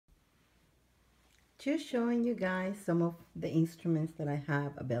just showing you guys some of the instruments that I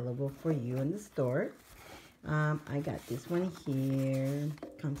have available for you in the store. I got this one here.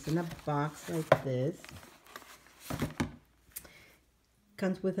 Comes in a box like this.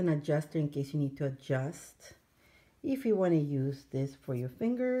 Comes with an adjuster in case you need to adjust. If you want to use this for your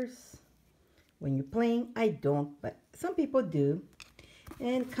fingers when you're playing, I don't, but some people do.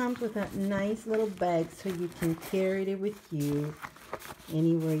 And comes with a nice little bag so you can carry it with you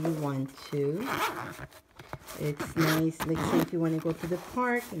anywhere you want to. It's nice. Like say if you want to go to the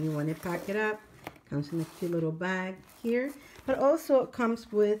park and you want to pack it up, comes in a cute little bag here. But also it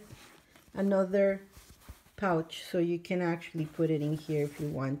comes with another pouch so you can actually put it in here if you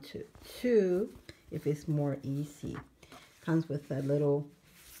want to, if it's more easy. Comes with a little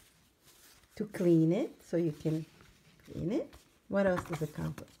to clean it so you can clean it. What else does it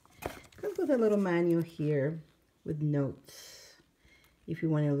come with? It comes with a little manual here with notes if you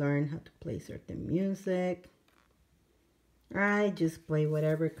want to learn how to play certain music. I just play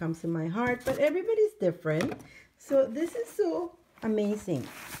whatever comes in my heart, but everybody's different. So this is so amazing.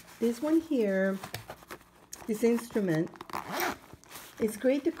 This one here, this instrument, it's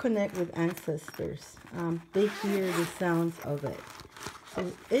great to connect with ancestors. They hear the sounds of it. So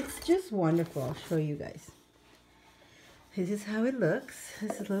it's just wonderful. I'll show you guys. This is how it looks.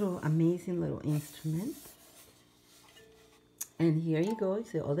 It's a little amazing little instrument. And here you go. You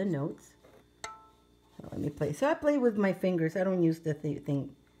see all the notes. So let me play. So I play with my fingers. I don't use the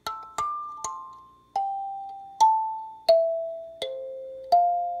thing.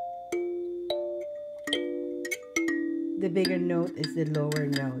 The bigger note is the lower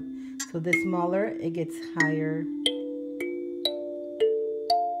note. So the smaller, it gets higher.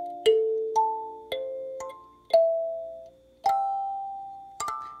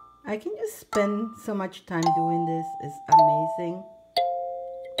 I can just spend so much time doing this. It's amazing.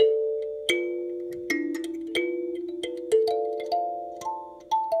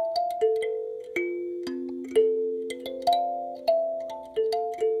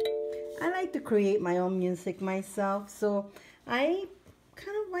 I like to create my own music myself, so I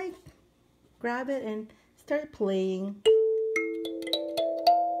kind of like grab it and start playing.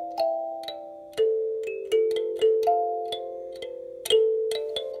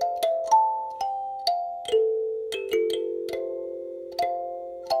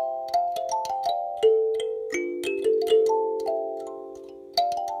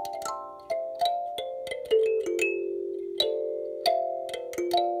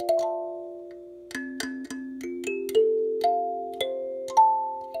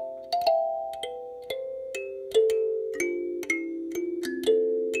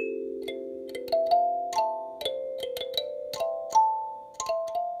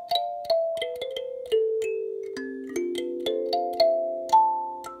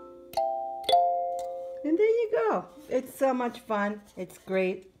 And there you go. It's so much fun. It's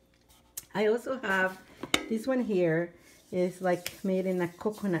great. I also have this one here. Is like made in a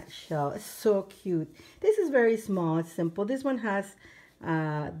coconut shell. It's so cute. This is very small. It's simple. This one has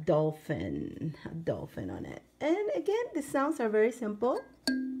a dolphin on it. And again, the sounds are very simple.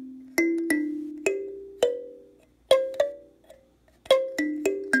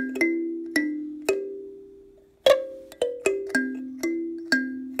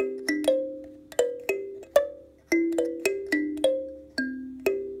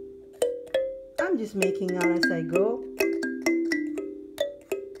 I'm just making out as I go.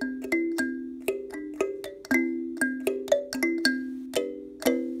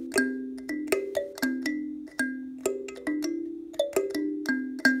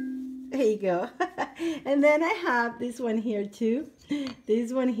 There you go. And then I have this one here too.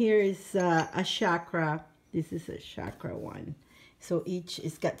 This one here is a chakra. This is a chakra one. So each,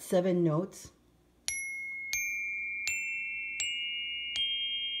 it's got 7 notes.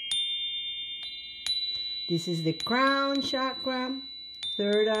 This is the crown chakra,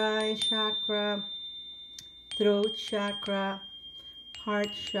 third eye chakra, throat chakra, heart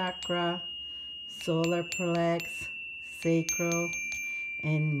chakra, solar plex, sacral,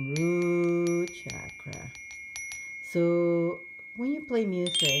 and root chakra. So when you play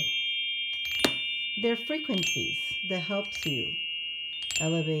music, there are frequencies that helps you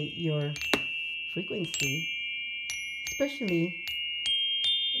elevate your frequency, especially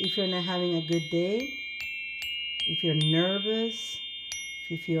if you're not having a good day, if you're nervous, if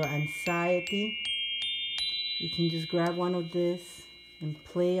you feel anxiety. You can just grab one of this and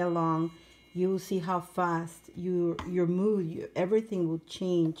play along. You will see how fast your mood, everything will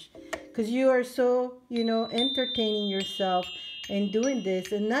change, because you are so, entertaining yourself and doing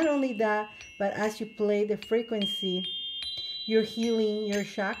this. And not only that, but as you play the frequency, you're healing your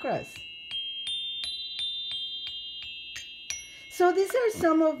chakras. So these are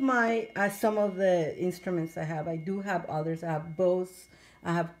some of my some of the instruments I have. I do have others. I have bows.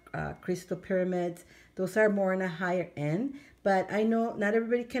 I have crystal pyramids. Those are more on a higher end. But I know not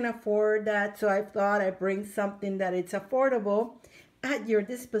everybody can afford that, so I thought I'd bring something that it's affordable at your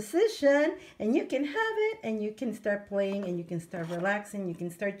disposition, and you can have it, and you can start playing, and you can start relaxing. You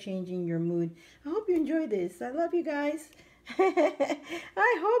can start changing your mood. I hope you enjoy this. I love you guys.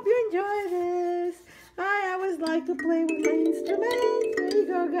 I hope you enjoy this. I always like to play with my instruments. There you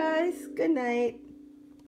go, guys. Good night.